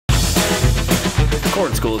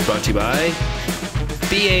Corn School is brought to you by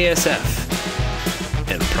BASF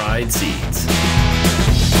and Pride Seeds.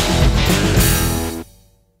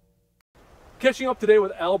 Catching up today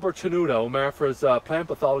with Albert Tenuta, OMAFRA's plant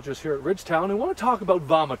pathologist here at Ridgetown. We want to talk about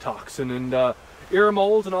vomitoxin and ear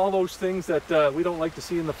molds and all those things that we don't like to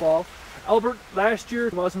see in the fall. Albert, last year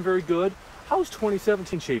wasn't very good. How's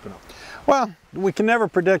 2017 shaping up? Well, we can never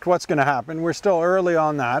predict what's going to happen. We're still early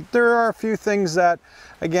on that. There are a few things that,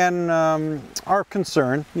 again, are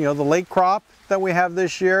concerned. You know, the late crop that we have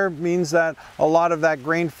this year means that a lot of that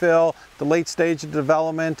grain fill, the late stage of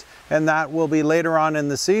development, and that will be later on in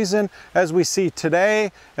the season. As we see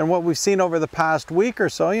today and what we've seen over the past week or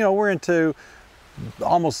so, you know, we're into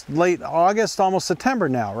almost late August, almost September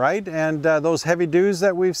now, right? And those heavy dews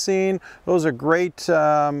that we've seen, those are great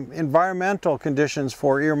environmental conditions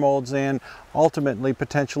for ear molds and ultimately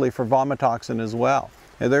potentially for vomitoxin as well.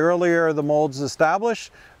 And the earlier the molds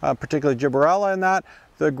established, particularly gibberella and that,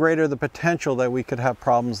 the greater the potential that we could have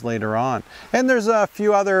problems later on. And there's a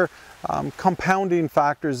few other compounding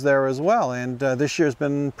factors there as well, and this year's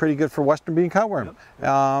been pretty good for western bean cutworm.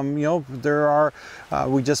 You know, there are,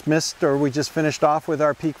 we just finished off with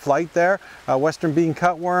our peak flight there. Western bean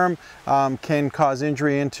cutworm can cause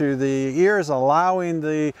injury into the ears, allowing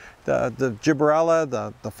the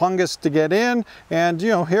gibberella, the fungus to get in, and you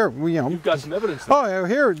know, here you've got some evidence there. Oh,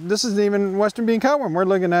 here, this isn't even western bean cutworm. We're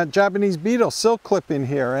looking at Japanese beetle silk clipping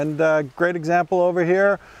here, and great example over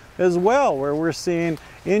here as well, where we're seeing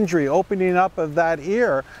injury, opening up of that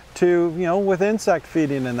ear to, you know, with insect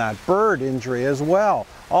feeding and that, bird injury as well.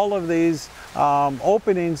 All of these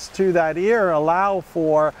openings to that ear allow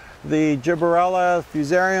for the gibberella,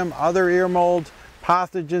 fusarium, other ear mold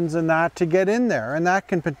pathogens and that to get in there, and that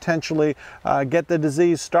can potentially get the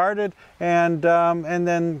disease started and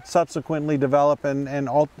then subsequently develop and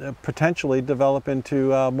potentially develop into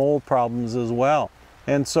mold problems as well.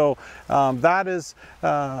 And so that is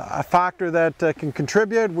a factor that can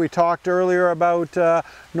contribute. We talked earlier about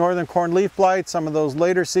northern corn leaf blight, some of those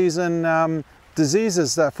later season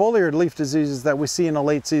diseases, foliar leaf diseases that we see in the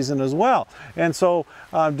late season as well. And so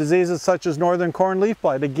diseases such as northern corn leaf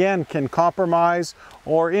blight, again, can compromise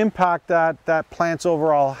or impact that plant's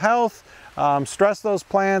overall health, stress those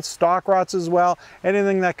plants, stalk rots as well,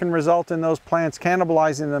 anything that can result in those plants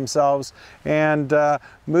cannibalizing themselves and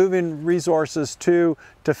moving resources to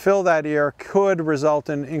fill that ear could result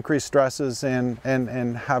in increased stresses and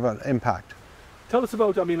have an impact. Tell us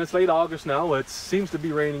about, I mean, it's late August now, it seems to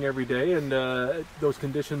be raining every day, and those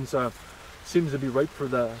conditions seems to be right for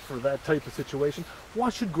that type of situation.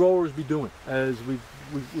 What should growers be doing as we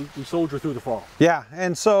soldier through the fall? Yeah,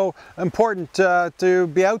 and so important to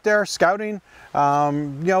be out there scouting. You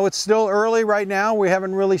know, it's still early right now. We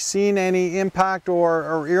haven't really seen any impact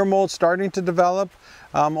or ear mold starting to develop.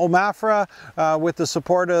 OMAFRA, with the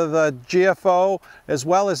support of GFO, as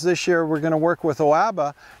well as this year we're going to work with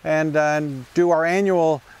OABA and do our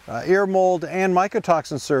annual ear mold and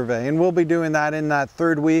mycotoxin survey, and we'll be doing that in that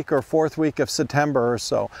third week or fourth week of September or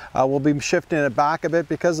so. We'll be shifting it back a bit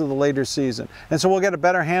because of the later season, and so we'll get a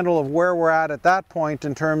better handle of where we're at that point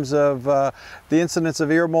in terms of the incidence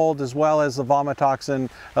of ear mold as well as the vomitoxin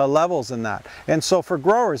levels in that. And so for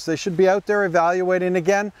growers, they should be out there evaluating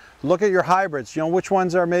again. Look at your hybrids, you know, which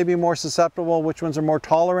ones are maybe more susceptible, which ones are more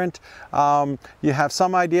tolerant. You have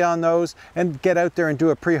some idea on those, and get out there and do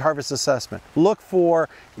a pre-harvest assessment. Look for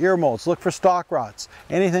ear molds, look for stalk rots,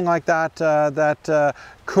 anything like that that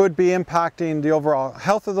could be impacting the overall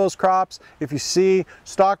health of those crops. If you see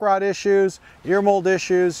stalk rot issues, ear mold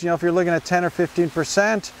issues, you know, if you're looking at 10 or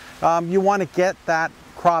 15%, you want to get that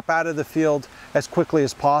crop out of the field as quickly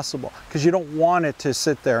as possible, because you don't want it to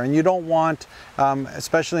sit there, and you don't want,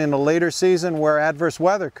 especially in the later season where adverse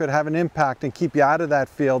weather could have an impact and keep you out of that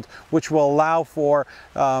field, which will allow for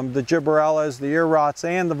the gibberellas, the ear rots,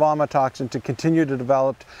 and the vomitoxin to continue to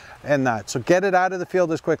develop in that. So get it out of the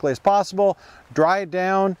field as quickly as possible, dry it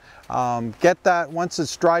down, get that, once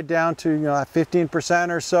it's dried down to 15%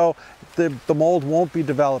 or so, the mold won't be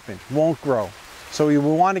developing, won't grow. So we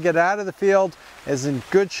want to get out of the field as in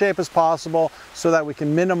good shape as possible so that we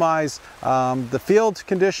can minimize the field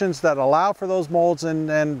conditions that allow for those molds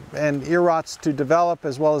and ear rots to develop,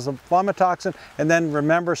 as well as the vomitoxin. And then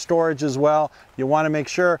remember storage as well. You want to make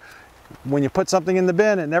sure when you put something in the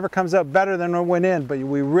bin, it never comes out better than it went in, but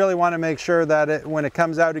we really want to make sure that when it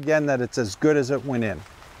comes out again, that it's as good as it went in.